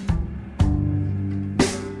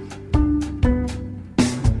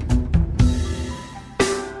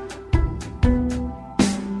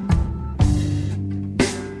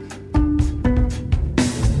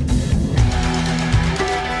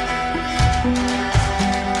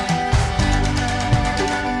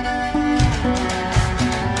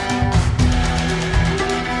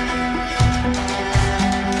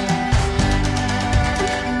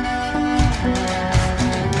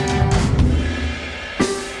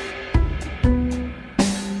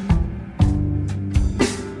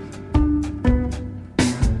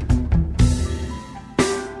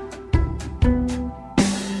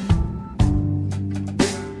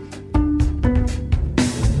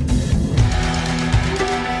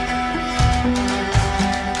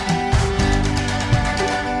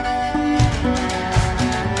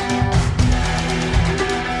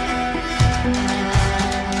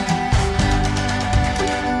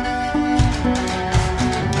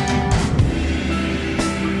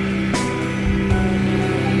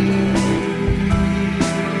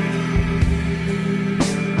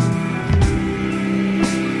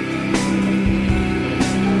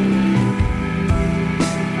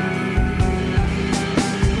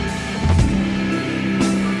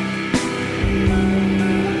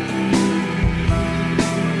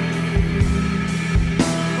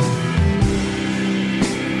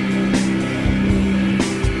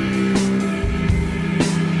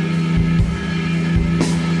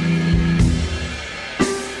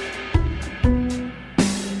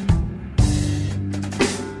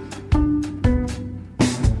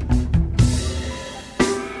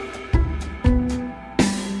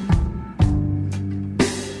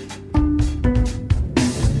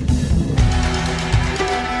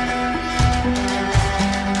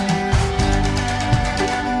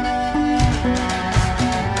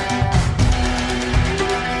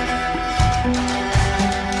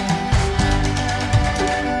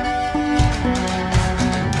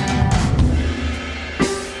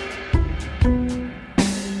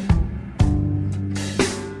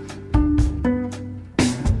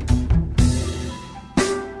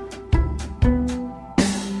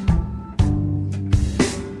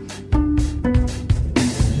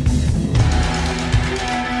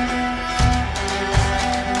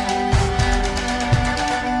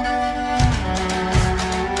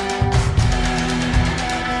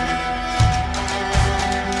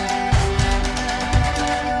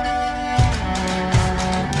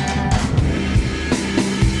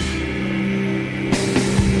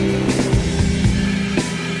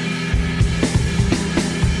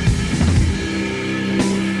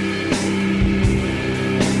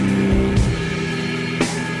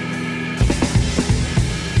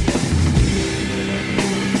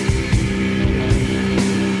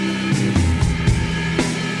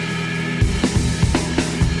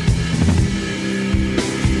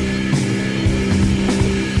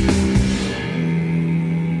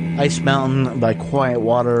 Ice Mountain by Quiet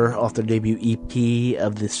Water off their debut EP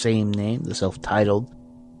of the same name, the self-titled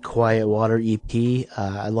Quiet Water EP.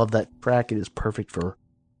 I love that track. It is perfect for,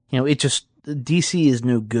 DC is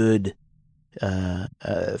no good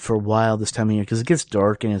for a while this time of year because it gets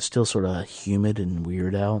dark and it's still sort of humid and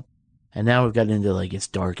weird out. And now we've gotten into it's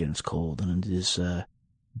dark and it's cold, and it is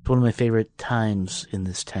it's one of my favorite times in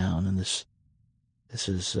this town. And this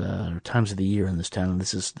is times of the year in this town.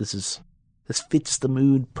 This fits the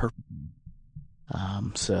mood perfectly.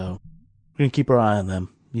 So we're gonna keep our eye on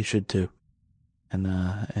them. You should too.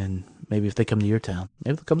 And maybe if they come to your town,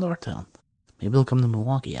 maybe they'll come to our town. Maybe they'll come to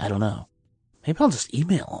Milwaukee. I don't know. Maybe I'll just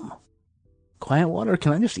email them. Quiet Water,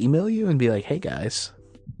 can I just email you and be like, hey guys,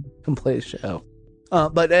 come play a show?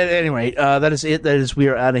 But at any rate, that is it. We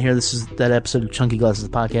are out of here. This is that episode of Chunky Glasses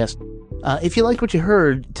podcast. If you like what you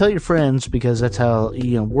heard, tell your friends, because that's how,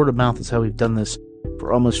 word of mouth is how we've done this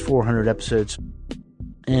for almost 400 episodes.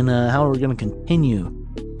 And how we're going to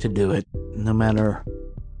continue to do it, no matter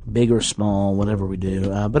big or small, whatever we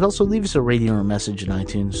do. But also leave us a rating or a message in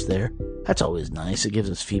iTunes there. That's always nice. It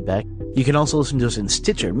gives us feedback. You can also listen to us in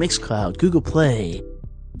Stitcher, Mixcloud, Google Play,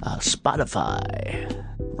 Spotify.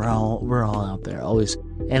 We're all out there, always.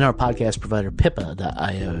 And our podcast provider,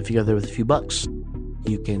 Pippa.io. If you go there with a few bucks,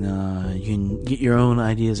 you can get your own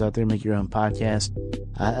ideas out there, make your own podcast.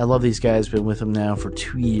 I love these guys. Been with them now for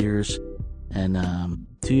 2 years, and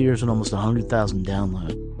 2 years and almost 100,000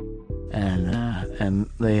 downloads. And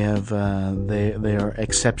they have they are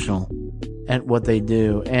exceptional at what they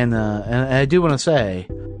do. And I do want to say,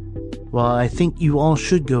 well, I think you all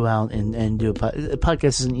should go out and do a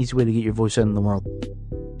podcast. Is an easy way to get your voice out in the world.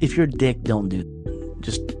 If you're a dick, don't do that.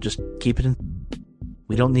 Just keep it in.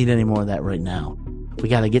 We don't need any more of that right now. We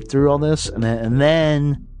got to get through all this, and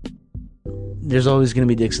then there's always going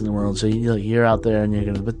to be dicks in the world. So you're out there, and you're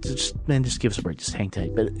gonna. But just give us a break. Just hang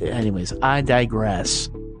tight. But anyways, I digress.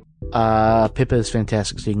 Pippa is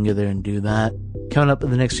fantastic, so you can go there and do that. Coming up in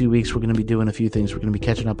the next few weeks, we're going to be doing a few things. We're going to be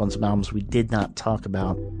catching up on some albums we did not talk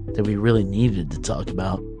about that we really needed to talk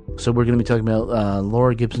about. So we're going to be talking about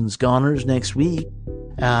Laura Gibson's Goners next week.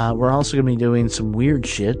 We're also going to be doing some weird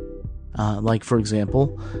shit, like, for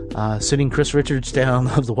example, sitting Chris Richards down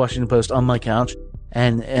of the Washington Post on my couch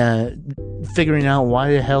and figuring out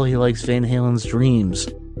why the hell he likes Van Halen's Dreams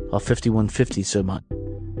off 5150 so much.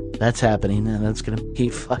 That's happening, and that's going to be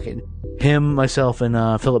fucking him, myself, and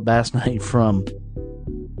Philip Bassnight from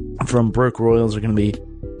Broke Royals are going to be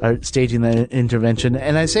staging that intervention.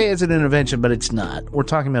 And I say it's an intervention, but it's not. We're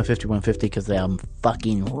talking about 5150 because the album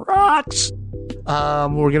fucking rocks.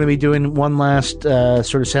 We're going to be doing one last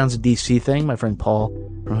sort of Sounds of DC thing. My friend Paul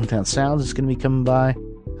from Hometown Sounds is going to be coming by.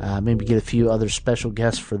 Maybe get a few other special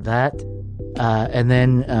guests for that. And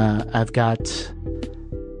then I've got...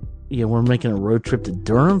 we're making a road trip to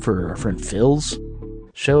Durham for our friend Phil's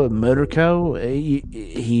show at Motorco.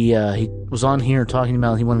 He was on here talking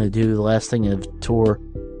about he wanted to do the last thing of tour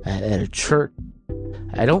at a church.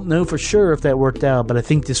 I don't know for sure if that worked out, but I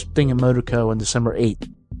think this thing at Motorco on December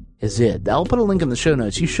 8th is it. I'll put a link in the show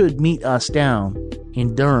notes. You should meet us down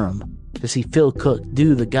in Durham to see Phil Cook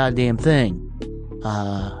do the goddamn thing.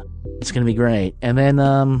 It's gonna be great. And then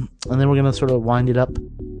we're gonna sort of wind it up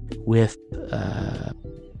with a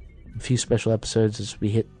few special episodes as we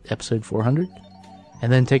hit episode 400,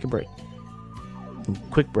 and then take a break. A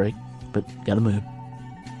quick break, but gotta move.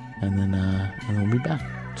 And then we'll be back.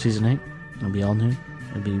 Season 8, it'll be all new.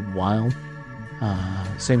 It'll be wild.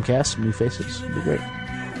 Same cast, new faces. It'll be great.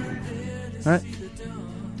 Alright.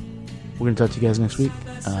 We're gonna talk to you guys next week.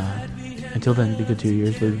 Until then, be good to your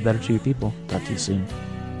ears, live better to your people. Talk to you soon.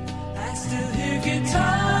 I still hear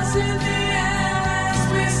guitars in the air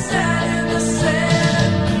as we stand in the sand.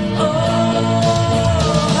 Oh, how the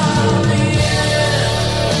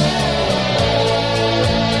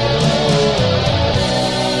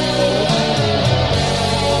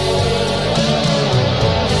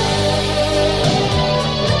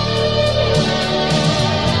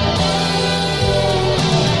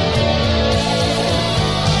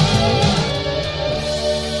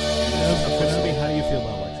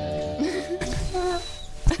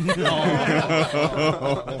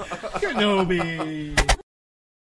Kenobi.